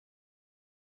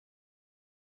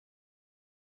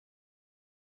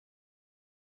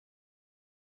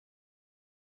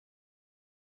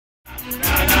So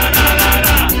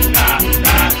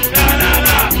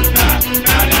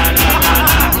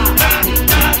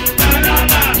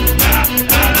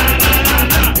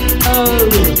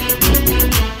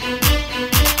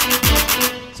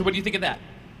what do you think of that?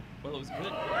 Well, it was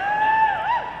good.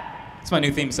 It's my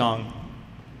new theme song.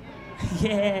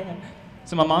 Yeah.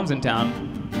 So my mom's in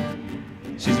town.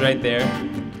 She's right there.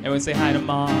 Everyone say hi to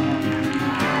Mom.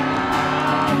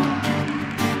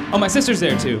 Oh, my sister's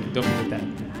there too. Don't forget that.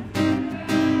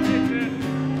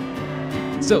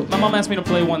 So my mom asked me to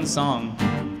play one song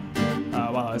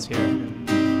while I was here.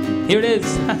 Here it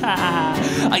is.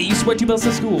 I used to wear 2 bells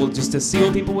to school just to see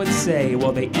what people would say.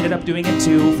 Well, they ended up doing it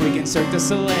too. Freaking Cirque du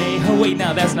Soleil. Oh wait,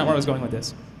 no, that's not where I was going with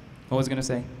this. What was I gonna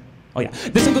say? Oh yeah,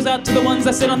 this one goes out to the ones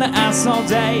that sit on the ass all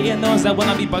day, and those that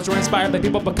wanna be buzzed or inspired by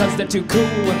people because they're too cool,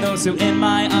 and those who in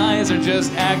my eyes are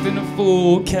just acting a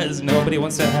fool, cause nobody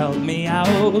wants to help me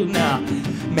out, nah.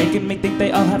 Making me think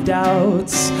they all have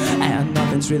doubts, and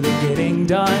nothing's really getting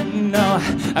done, no.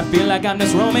 I feel like I'm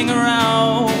just roaming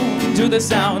around to the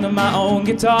sound of my own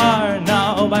guitar,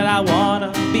 no. But I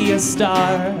wanna be a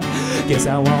star, guess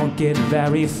I won't get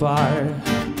very far,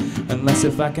 unless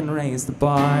if I can raise the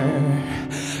bar.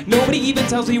 Nobody even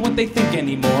tells me what they think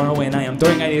anymore. When I am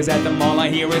throwing ideas at them, all I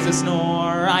hear is a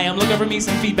snore. I am looking for me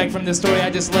some feedback from this story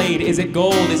I just laid. Is it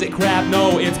gold? Is it crap?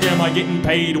 No, it's am I getting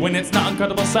paid? When it's not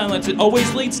incredible silence, it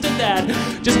always leads to that.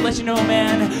 Just to let you know,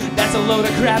 man, that's a load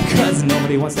of crap, cause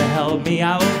nobody wants to help me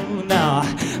out, no.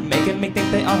 Making me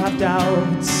think they all have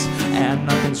doubts, and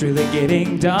nothing's really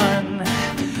getting done.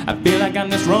 I feel like I'm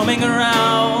just roaming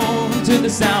around to the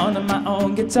sound of my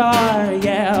own guitar,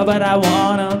 yeah, but I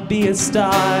wanna be a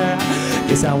star.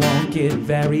 Guess I won't get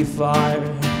very far,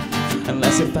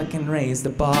 unless if I can raise the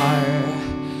bar.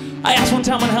 I asked one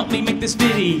time to help me make this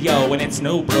video, and it's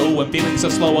no, bro, I'm feeling so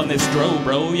slow on this dro,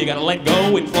 bro. You gotta let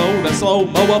go and flow the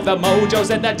slow-mo of the mojo.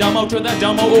 Said that domo to the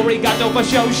domo, arigato for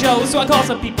show. So I call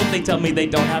some people, they tell me they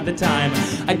don't have the time.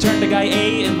 I turn to guy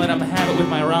A and let him have it with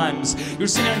my rhymes. You're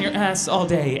sitting on your ass all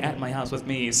day at my house with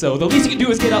me, so the least you can do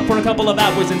is get up for a couple of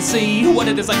hours and see what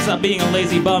it is like stop being a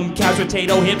lazy bum, couch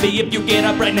potato hippie. If you get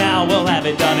up right now, we'll have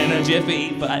it done in a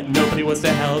jiffy, but nobody wants to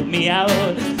help me out.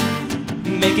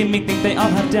 Making me think they all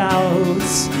have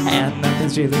doubts, and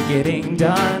nothing's really getting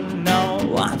done,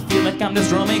 no. I feel like I'm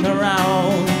just roaming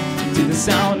around to the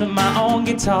sound of my own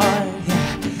guitar,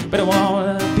 yeah. But I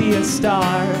wanna be a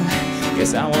star,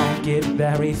 guess I won't get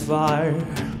very far,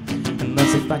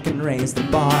 unless if I can raise the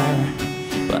bar.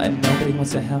 But nobody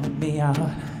wants to help me out,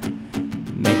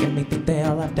 making me think they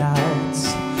all have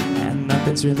doubts, and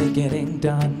nothing's really getting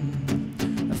done.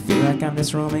 I feel like I'm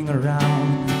just roaming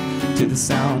around to the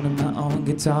sound of my own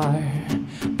guitar,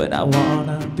 but I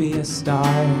wanna be a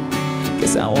star.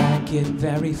 Guess I won't get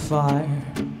very far,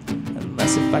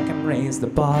 unless if I can raise the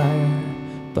bar.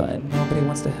 But nobody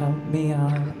wants to help me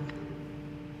out.